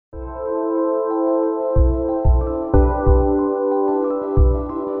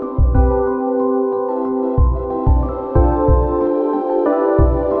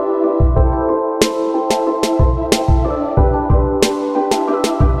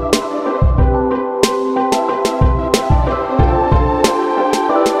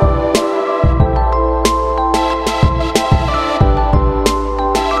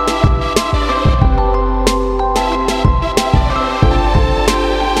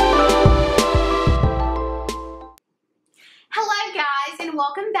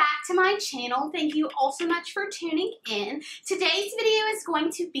my channel. Thank you all so much for tuning in. Today's video is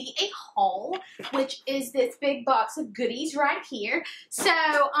going to be a haul, which is this big box of goodies right here. So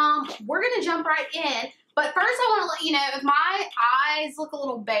we're gonna jump right in. But first I want to let you know, if my eyes look a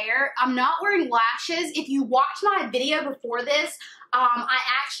little bare, I'm not wearing lashes. If you watched my video before this, I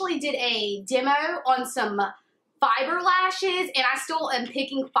actually did a demo on some fiber lashes, and I still am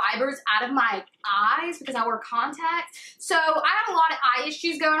picking fibers out of my eyes because I wear contacts. So I have a lot of eye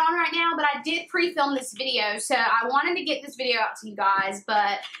issues going on right now, but I did pre-film this video, so I wanted to get this video out to you guys.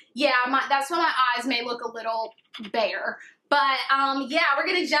 But yeah, that's why my eyes may look a little bare. But yeah, we're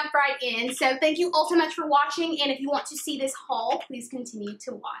gonna jump right in. So thank you all so much for watching, and if you want to see this haul, please continue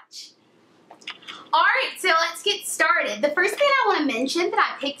to watch. Alright, so let's get started. The first thing I want to mention that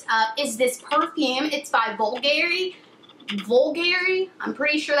I picked up is this perfume. It's by Bvlgari. Bvlgari, I'm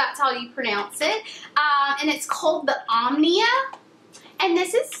pretty sure that's how you pronounce it. And it's called the Omnia. And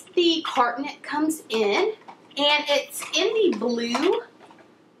this is the carton it comes in. And it's in the blue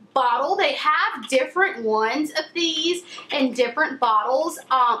bottle. They have different ones of these in different bottles.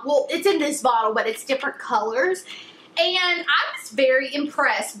 Well, it's in this bottle, but it's different colors. And I was very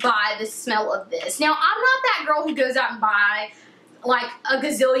impressed by the smell of this. Now, I'm not that girl who goes out and buy like a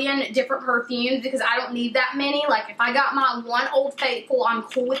gazillion different perfumes because I don't need that many. Like, if I got my one Old Faithful, I'm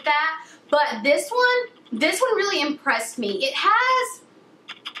cool with that. But this one really impressed me.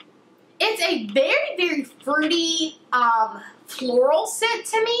 It's a very, very fruity floral scent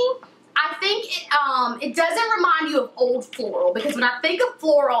to me. I think it doesn't remind you of old floral, because when I think of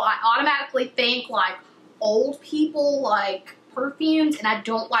floral, I automatically think like old people like perfumes, and I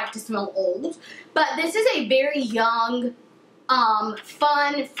don't like to smell old. But this is a very young,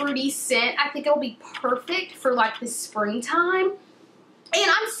 fun, fruity scent. I think it'll be perfect for like the springtime.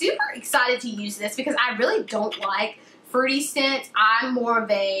 And I'm super excited to use this because I really don't like fruity scents. I'm more of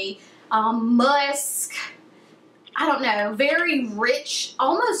a musk, I don't know, very rich,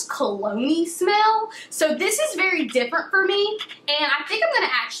 almost cologne-y smell. So this is very different for me, and I think I'm going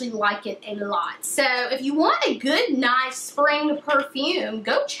to actually like it a lot. So if you want a good, nice spring perfume,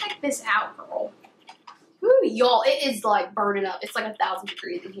 go check this out, girl. Ooh, y'all, it is like burning up. It's like 1,000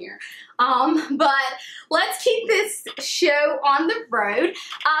 degrees in here. But let's keep this show on the road.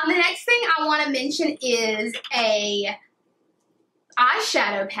 The next thing I want to mention is a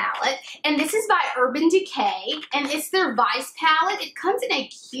eyeshadow palette, and this is by Urban Decay, and it's their Vice palette. It comes in a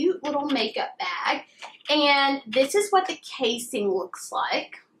cute little makeup bag, and this is what the casing looks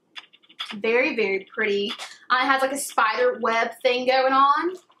like. Very, very pretty. It has like a spider web thing going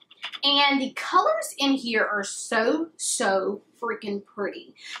on, and the colors in here are so freaking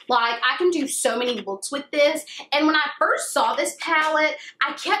pretty. Like, I can do so many looks with this. And when I first saw this palette,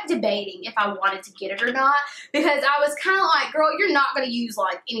 I kept debating if I wanted to get it or not, because I was kind of like, girl, you're not going to use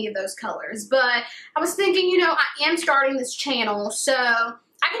like any of those colors. But I was thinking, you know, I am starting this channel, so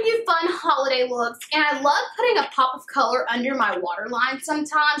I can do fun holiday looks, and I love putting a pop of color under my waterline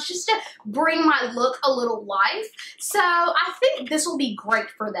sometimes just to bring my look a little life. So I think this will be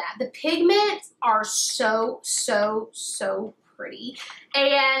great for that. The pigments are so pretty,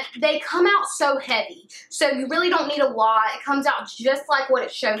 and they come out so heavy, so you really don't need a lot. It comes out just like what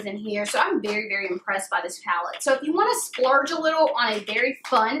it shows in here, so I'm very, very impressed by this palette. So if you want to splurge a little on a very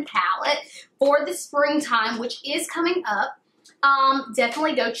fun palette for the springtime, which is coming up,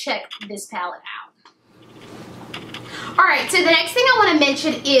 definitely go check this palette out. Alright, so the next thing I want to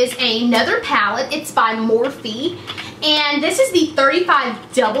mention is another palette. It's by Mophe, and this is the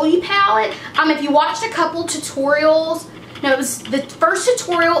 35W palette. If you watched a couple tutorials, no, it was the first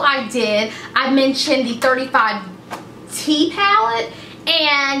tutorial I did, I mentioned the 35T palette,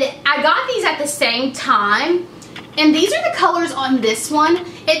 and I got these at the same time, and these are the colors on this one.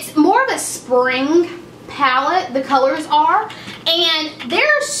 It's more of a spring palette, the colors are, and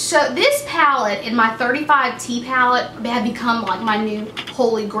this palette and my 35T palette have become like my new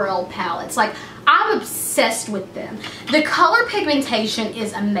holy grail palettes. Like, I'm obsessed with them. The color pigmentation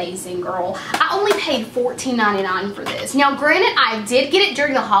is amazing, girl. I only paid $14.99 for this. Now, granted, I did get it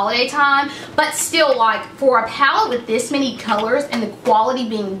during the holiday time, but still, like, for a palette with this many colors and the quality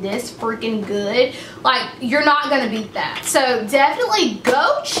being this freaking good, like, you're not gonna beat that. So definitely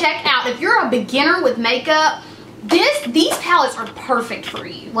go check out, if you're a beginner with makeup, these palettes are perfect for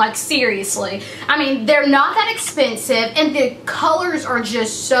you. Like, seriously. I mean, they're not that expensive, and the colors are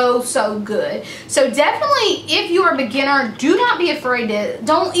just so good. So definitely, if you're a beginner, do not be afraid to,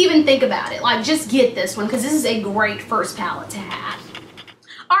 don't even think about it. Like, just get this one, because this is a great first palette to have.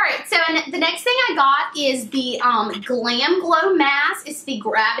 Alright, so the next thing I got is the Glamglow mask. It's the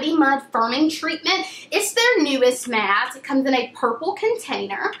Gravity Mud Firming Treatment. It's their newest mask. It comes in a purple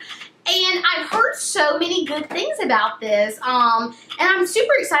container. And I've heard so many good things about this, and I'm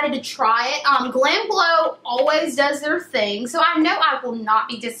super excited to try it. Glamglow always does their thing, so I know I will not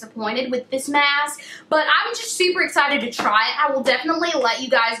be disappointed with this mask, but I'm just super excited to try it. I will definitely let you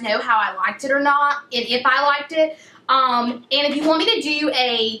guys know how I liked it or not, and if I liked it. And if you want me to do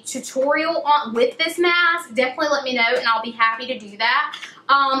a tutorial with this mask, definitely let me know, and I'll be happy to do that.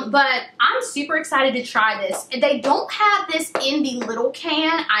 But I'm super excited to try this. They don't have this in the little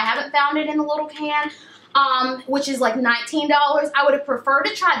can. I haven't found it in the little can, which is like $19. I would have preferred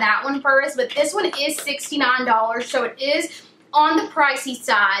to try that one first, but this one is $69, so it is on the pricey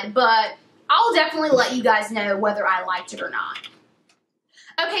side, but I'll definitely let you guys know whether I liked it or not.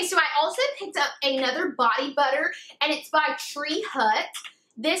 Okay, so I also picked up another body butter, and it's by Tree Hut.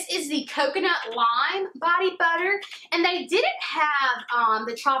 This is the coconut lime body butter, and they didn't have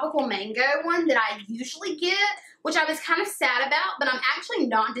the tropical mango one that I usually get, which I was kind of sad about, but I'm actually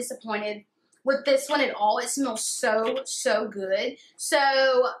not disappointed with this one at all. It smells so, so good. So,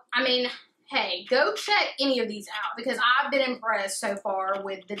 I mean, hey, go check any of these out, because I've been impressed so far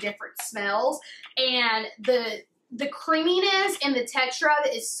with the different smells, and the creaminess and the texture of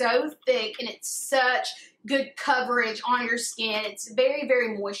it is so thick, and it's such good coverage on your skin. It's very,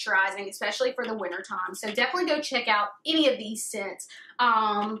 very moisturizing, especially for the winter time. So definitely go check out any of these scents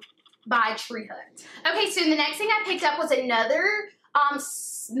by Tree Hut. Okay, so the next thing I picked up was another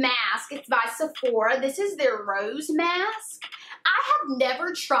mask. It's by Sephora. This is their rose mask. I have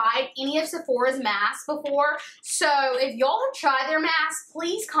never tried any of Sephora's masks before, so if y'all have tried their masks,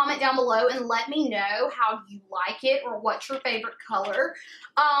 please comment down below and let me know how you like it or what's your favorite color,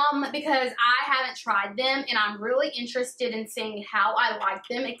 because I haven't tried them, and I'm really interested in seeing how I like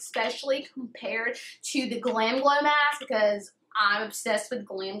them, especially compared to the Glamglow mask, because I'm obsessed with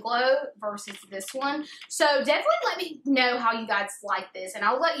Glamglow versus this one. So definitely let me know how you guys like this, and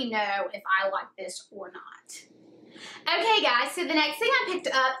I'll let you know if I like this or not. Okay guys, so the next thing I picked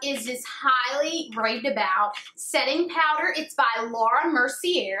up is this highly raved about setting powder. It's by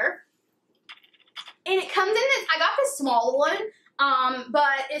Mercier. And it comes in this, I got this small one,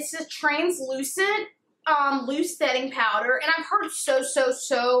 but it's a translucent loose setting powder, and I've heard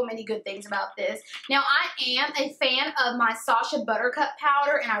so many good things about this. Now, I am a fan of my Sacha Buttercup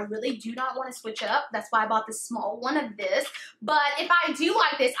powder, and I really do not want to switch up. That's why I bought the small one of this. But if I do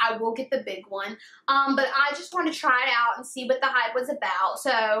like this, I will get the big one. But I just want to try it out and see what the hype was about.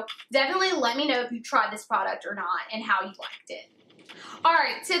 So definitely let me know if you tried this product or not and how you liked it.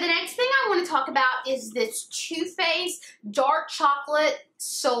 Alright, so the next thing I want to talk about is this Too Faced Dark Chocolate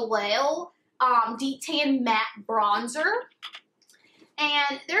Soleil Deep Tan Matte Bronzer,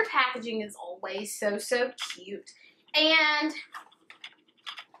 and their packaging is always so cute, and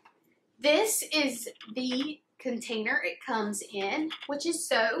this is the container it comes in, which is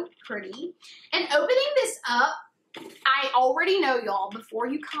so pretty. And opening this up, I already know, y'all, before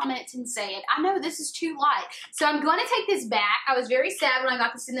you comment and say it, I know this is too light, so I'm going to take this back. I was very sad when I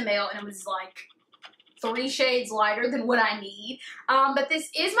got this in the mail, and it was like 3 shades lighter than what I need. But this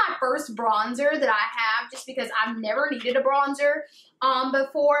is my first bronzer that I have, just because I've never needed a bronzer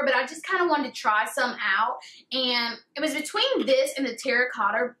before, but I just kind of wanted to try some out. And it was between this and the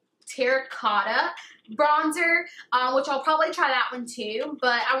terracotta bronzer, which I'll probably try that one too,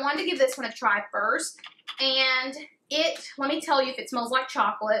 but I wanted to give this one a try first. And let me tell you if it smells like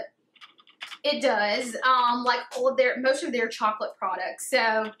chocolate. It does, like most of their chocolate products.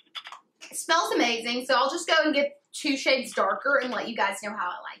 So it smells amazing, so I'll just go and get 2 shades darker and let you guys know how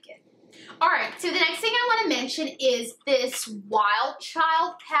I like it. Alright, so the next thing I want to mention is this Wild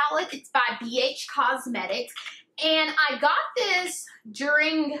Child palette. It's by BH Cosmetics, and I got this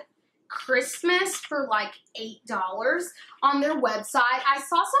during Christmas for like $8 on their website. I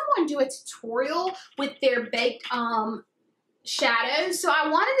saw someone do a tutorial with their baked shadows, so I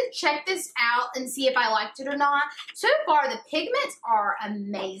wanted to check this out and see if I liked it or not. So far, the pigments are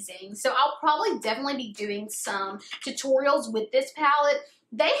amazing, so I'll probably definitely be doing some tutorials with this palette.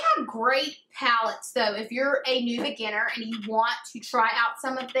 They have great palettes, though. If you're a new beginner and you want to try out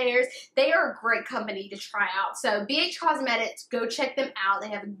some of theirs, they are a great company to try out. So BH Cosmetics, go check them out. They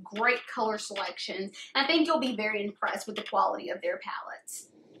have great color selections, and I think you'll be very impressed with the quality of their palettes.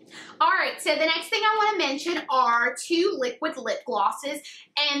 Alright, so the next thing I want to mention are 2 liquid lip glosses,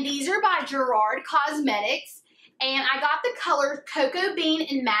 and these are by Gerard Cosmetics, and I got the colors Cocoa Bean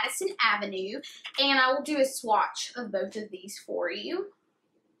and Madison Avenue, and I will do a swatch of both of these for you.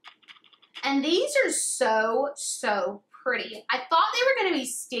 And these are so pretty. I thought they were going to be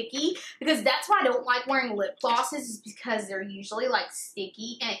sticky because that's why I don't like wearing lip glosses, is because they're usually like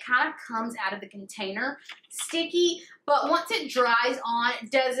sticky and it kind of comes out of the container sticky. But once it dries on,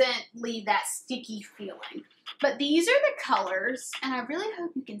 it doesn't leave that sticky feeling. But these are the colors, and I really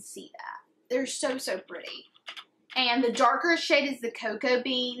hope you can see that. They're so, so pretty. And the darker shade is the Cocoa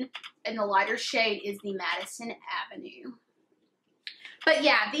Bean, and the lighter shade is the Madison Avenue. But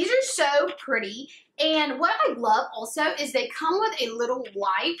yeah, these are so pretty. And what I love also is they come with a little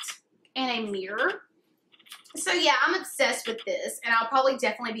light and a mirror. So yeah, I'm obsessed with this, and I'll probably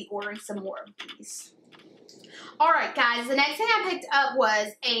definitely be ordering some more of these. Alright guys, the next thing I picked up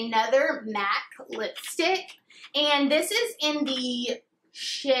was another MAC lipstick. And this is in the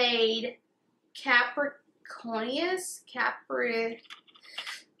shade Capricious.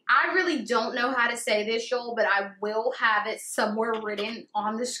 I really don't know how to say this, y'all, but I will have it somewhere written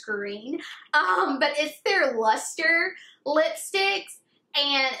on the screen. But it's their Luster lipsticks.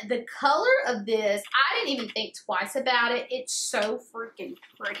 And the color of this, I didn't even think twice about it. It's so freaking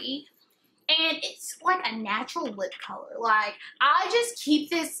pretty. And it's like a natural lip color. Like, I just keep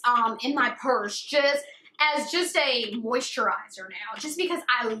this in my purse as just a moisturizer now, just because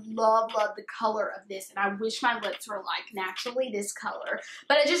I love the color of this, and I wish my lips were like naturally this color,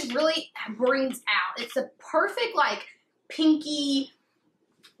 but it just really brings out. It's a perfect like pinky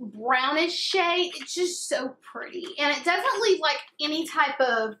brownish shade. It's just so pretty, and it doesn't leave like any type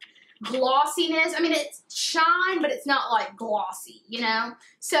of glossiness. I mean, it's shine, but it's not like glossy, you know?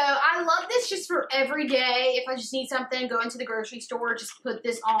 So I love this just for every day. If I just need something, go into the grocery store, just put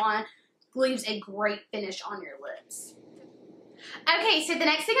this on. Leaves a great finish on your lips. Okay, so the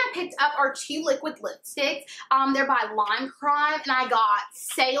next thing I picked up are two liquid lipsticks. They're by Lime Crime, and I got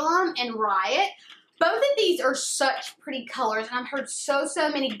Salem and Riot. Both of these are such pretty colors, and I've heard so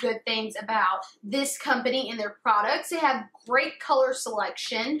many good things about this company and their products. They have great color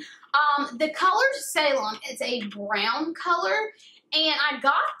selection. The color Salem is a brown color, and I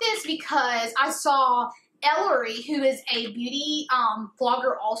got this because I saw Ellery, who is a beauty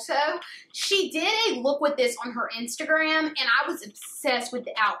vlogger also, she did a look with this on her Instagram, and I was obsessed with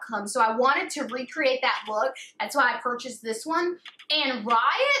the outcome. So I wanted to recreate that look. That's why I purchased this one. And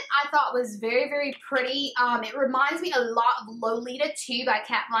Riot, I thought was very pretty. It reminds me a lot of Lolita 2 by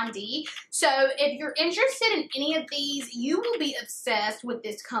Kat Von D. So if you're interested in any of these, you will be obsessed with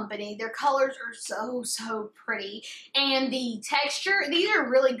this company. Their colors are so pretty. And the texture, these are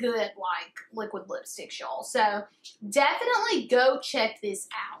really good like liquid lipsticks, y'all. So definitely go check this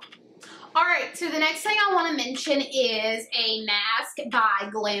out. Alright, so the next thing I want to mention is a mask by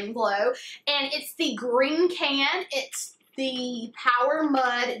Glamglow. And it's the green can. It's the Power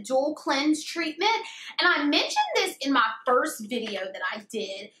Mud Dual Cleanse Treatment. And I mentioned this in my first video that I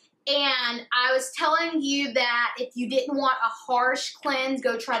did. And I was telling you that if you didn't want a harsh cleanse,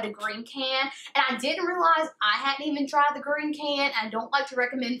 go try the green can. And I didn't realize I hadn't even tried the green can. I don't like to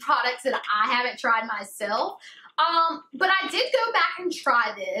recommend products that I haven't tried myself. But I did go back and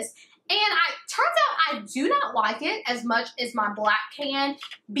try this. And turns out I do not like it as much as my black can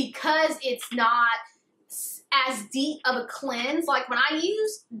because it's not as deep of a cleanse. Like when I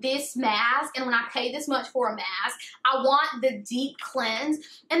use this mask and when I pay this much for a mask, I want the deep cleanse.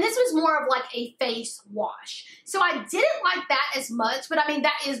 And this was more of like a face wash. So I didn't like that as much, but I mean,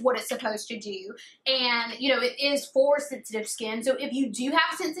 that is what it's supposed to do. And, you know, it is for sensitive skin. So if you do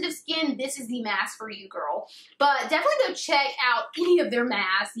have sensitive skin, this is the mask for you, girl. But definitely go check out any of their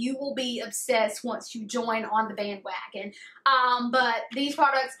masks. You will be obsessed once you join on the bandwagon. But these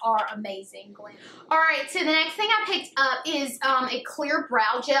products are amazing. Alright, so the next thing I picked up is a clear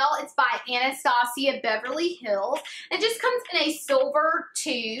brow gel. It's by Anastasia Beverly Hills. It just comes in a silver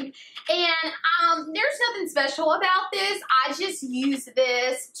tube. And there's nothing special about this. I just use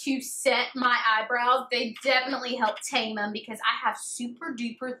this to set my eyebrows. They definitely help tame them because I have super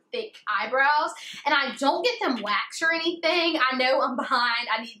duper thick eyebrows. And I don't get them waxed or anything. I know I'm behind.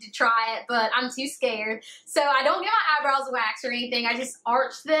 I need to try it, but I'm too scared. So I don't get my eyebrows waxed or anything. I just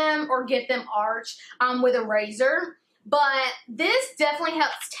arch them or get them arched with a razor. But this definitely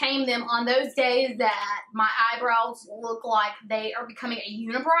helps tame them on those days that my eyebrows look like they are becoming a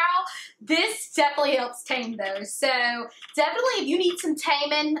unibrow. This definitely helps tame those. So definitely if you need some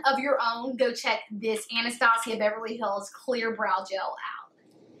taming of your own, go check this Anastasia Beverly Hills Clear Brow Gel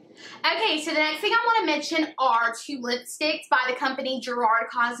out. Okay, so the next thing I want to mention are two lipsticks by the company Gerard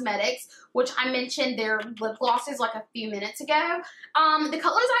Cosmetics, which I mentioned their lip glosses like a few minutes ago. The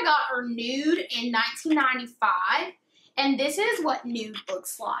colors I got are Nude in 1995. And this is what Nude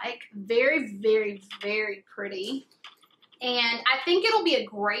looks like. Very pretty. And I think it'll be a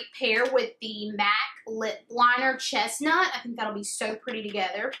great pair with the MAC Lip Liner Chestnut. I think that'll be so pretty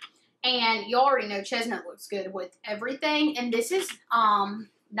together. And you already know Chestnut looks good with everything. And this is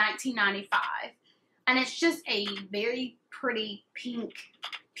 $19.95. And it's just a very pretty pink,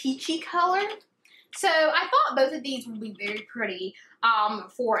 peachy color. So I thought both of these would be very pretty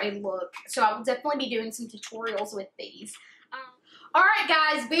for a look. So I will definitely be doing some tutorials with these. Alright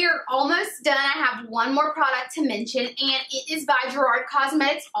guys, we are almost done. I have one more product to mention, and it is by Gerard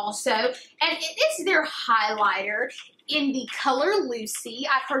Cosmetics also. And it is their highlighter in the color Lucy.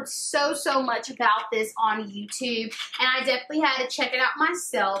 I've heard so much about this on YouTube, and I definitely had to check it out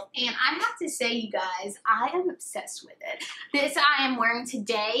myself. And I have to say, you guys, I am obsessed with it. This I am wearing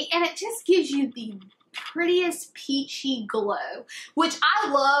today, and it just gives you the prettiest peachy glow, which I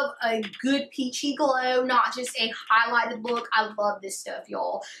love a good peachy glow, not just a highlighted look. I love this stuff,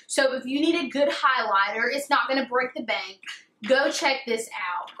 y'all. So if you need a good highlighter, it's not going to break the bank. Go check this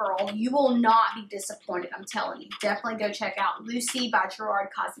out, girl. You will not be disappointed, I'm telling you. Definitely go check out Lucy by Gerard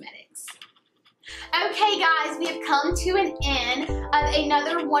Cosmetics. Okay guys, we have come to an end of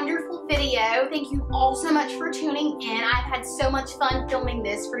another wonderful video. Thank you all so much for tuning in. I've had so much fun filming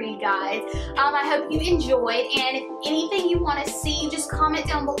this for you guys. I hope you enjoyed, and if anything you want to see, just comment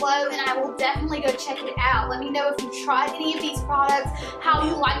down below and I will definitely go check it out. Let me know if you've tried any of these products, how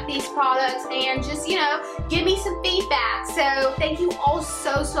you like these products, and just, you know, give me some feedback. So thank you all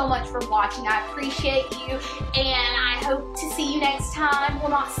so much for watching. I appreciate you, and I hope to see you next time. Well,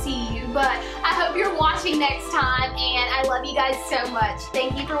 not see you, but I hope you're watching next time, and I love you guys so much.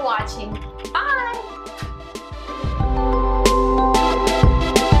 Thank you for watching. Bye!